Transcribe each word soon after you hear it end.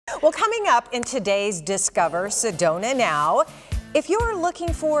Well, coming up in today's Discover Sedona Now, if you're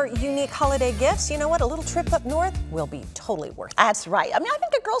looking for unique holiday gifts, you know what? A little trip up north will be totally worth it. That's right. I mean, I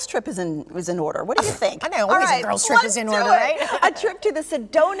think a girl's trip is in order. What do you think? I know, always a girl's trip is in order, right? A trip to the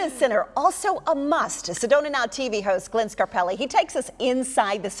Sedona Center, also a must. Sedona Now TV host Glenn Scarpelli, he takes us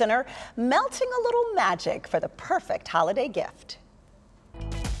inside the center, melting a little magic for the perfect holiday gift.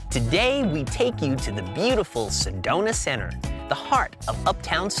 Today, we take you to the beautiful Sedona Center, the heart of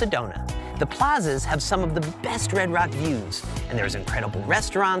uptown Sedona. The plazas have some of the best Red Rock views, and there's incredible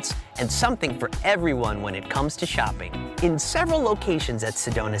restaurants and something for everyone when it comes to shopping. In several locations at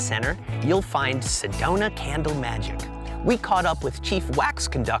Sedona Center, you'll find Sedona Candle Magic. We caught up with Chief Wax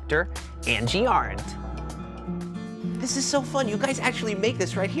Conductor, Angie Arendt. This is so fun. You guys actually make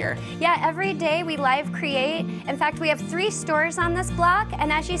this right here. Yeah, every day we live create. In fact, we have 3 stores on this block,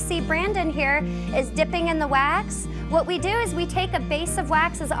 and as you see, Brandon here is dipping in the wax. What we do is we take a base of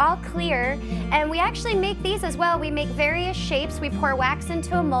wax, is all clear, and we actually make these as well. We make various shapes. We pour wax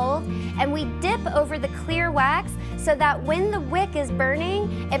into a mold, and we dip over the clear wax so that when the wick is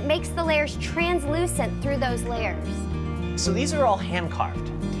burning, it makes the layers translucent through those layers. So these are all hand-carved.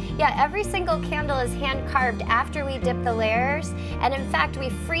 Yeah, every single candle is hand carved after we dip the layers, and in fact we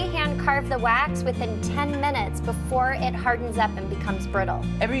freehand carve the wax within 10 minutes before it hardens up and becomes brittle.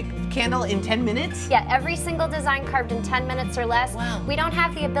 Every candle in 10 minutes? Yeah, every single design carved in 10 minutes or less. Wow. We don't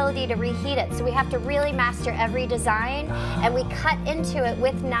have the ability to reheat it, so we have to really master every design, and we cut into it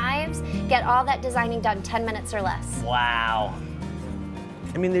with knives, get all that designing done 10 minutes or less. Wow.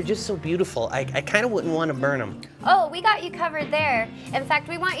 I mean, they're just so beautiful. I kind of wouldn't want to burn them. Oh, we got you covered there. In fact,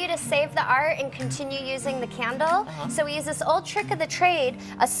 we want you to save the art and continue using the candle. So we use this old trick of the trade.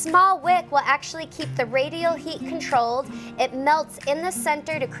 A small wick will actually keep the radial heat controlled. It melts in the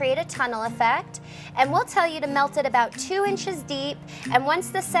center to create a tunnel effect. And we'll tell you to melt it about 2 inches deep. And once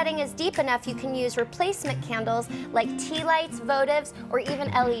the setting is deep enough, you can use replacement candles like tea lights, votives, or even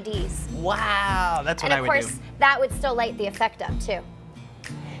LEDs. Wow, that's what I would do. And of course, that would still light the effect up too.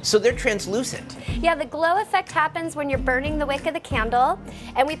 So they're translucent. Yeah, the glow effect happens when you're burning the wick of the candle,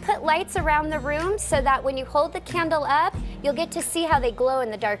 and we put lights around the room so that when you hold the candle up, you'll get to see how they glow in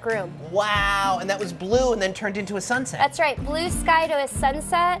the dark room. Wow, and that was blue and then turned into a sunset. That's right, blue sky to a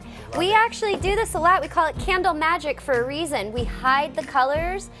sunset. We actually do this a lot. We call it candle magic for a reason. We hide the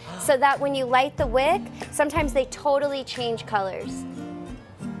colors so that when you light the wick, sometimes they totally change colors.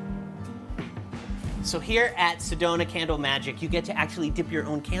 So here at Sedona Candle Magic, you get to actually dip your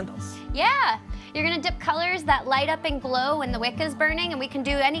own candles. Yeah, you're gonna dip colors that light up and glow when the wick is burning, and we can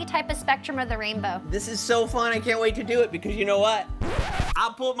do any type of spectrum of the rainbow. This is so fun, I can't wait to do it, because you know what?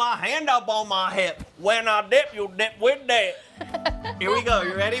 I put my hand up on my hip. When I dip, you dip with that. Here we go,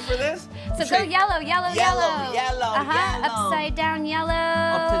 you ready for this? So go yellow, yellow, yellow. Yellow, yellow. Upside down yellow.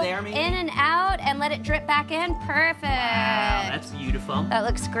 Up to there, maybe? In and out, and let it drip back in. Perfect. Wow, that's beautiful. That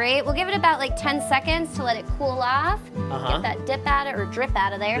looks great. We'll give it about like 10 seconds to let it cool off. Get that dip out of, or drip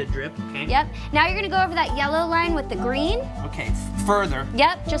out of there. The drip, okay. Yep. Now you're gonna go over that yellow line with the green. Okay, further.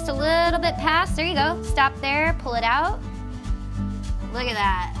 Yep, just a little bit past. There you go. Stop there, pull it out. Look at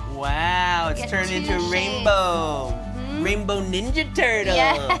that. Wow, it's turned into a rainbow. Rainbow Ninja Turtle.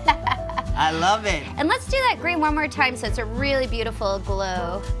 Yeah. I love it. And let's do that green one more time so it's a really beautiful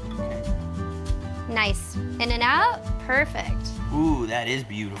glow. Nice. In and out. Perfect. Ooh, that is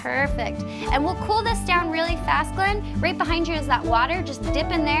beautiful. Perfect. And we'll cool this down really fast, Glenn. Right behind you is that water. Just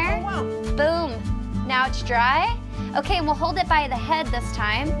dip in there. Oh, wow. Boom. Now it's dry. Okay, and we'll hold it by the head this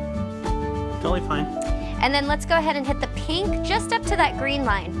time. Totally fine. And then let's go ahead and hit the pink just up to that green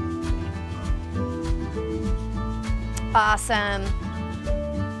line. Awesome.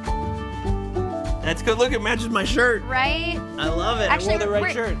 That's good. Look, it matches my shirt. Right? I love it. Actually, I wore the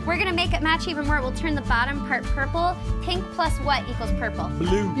right shirt. We're gonna make it match even more. We'll turn the bottom part purple. Pink plus what equals purple?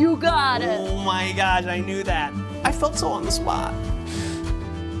 Blue. You got it. Oh my gosh, I knew that. I felt so on the spot.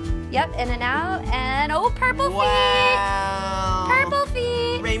 Yep, in and out, and oh, purple feet. Wow. Purple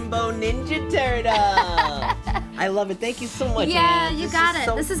feet. Rainbow Ninja Turtle. I love it. Thank you so much, Yeah, Anne. you got it.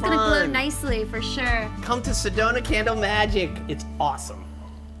 So this is fun. gonna glow nicely for sure. Come to Sedona Candle Magic. It's awesome.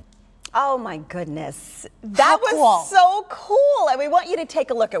 Oh my goodness. That was so cool. And we want you to take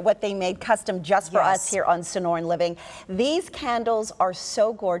a look at what they made custom just for us here on Sonoran Living. These candles are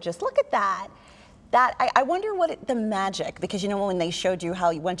so gorgeous. Look at that. I wonder what the magic, because you know when they showed you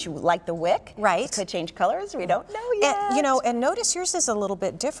how once you light the wick, right, it could change colors. We don't know yet. And, you know, and notice yours is a little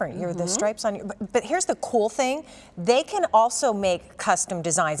bit different. You're the stripes on your, but here's the cool thing: they can also make custom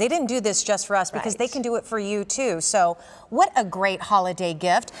designs. They didn't do this just for us because they can do it for you too. So what a great holiday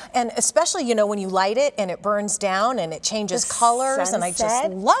gift, and especially you know when you light it and it burns down and it changes colors, and I just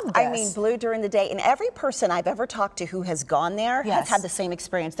love this. I mean, blue during the day, and every person I've ever talked to who has gone there has had the same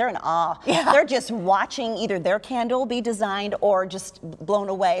experience. They're in awe. Yeah. They're just watching either their candle be designed or just blown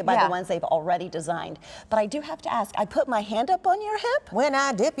away by the ones they've already designed. But I do have to ask, I put my hand up on your hip. When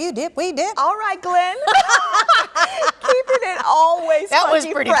I dip, you dip, we dip. All right, Glenn. Keeping it always that was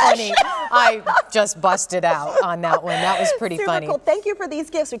pretty fresh. Funny. I just busted out on that one. That was pretty Super funny. Cool. Thank you for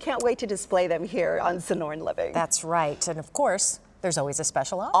these gifts. We can't wait to display them here on Sonoran Living. That's right. And of course, there's always a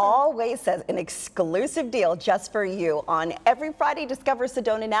special offer. Always says an exclusive deal just for you. On every Friday, Discover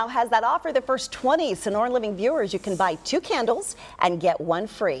Sedona now has that offer. The first 20 Sonoran Living viewers, you can buy 2 candles and get 1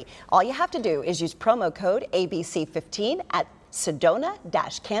 free. All you have to do is use promo code ABC15 at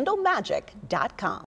Sedona-CandleMagic.com.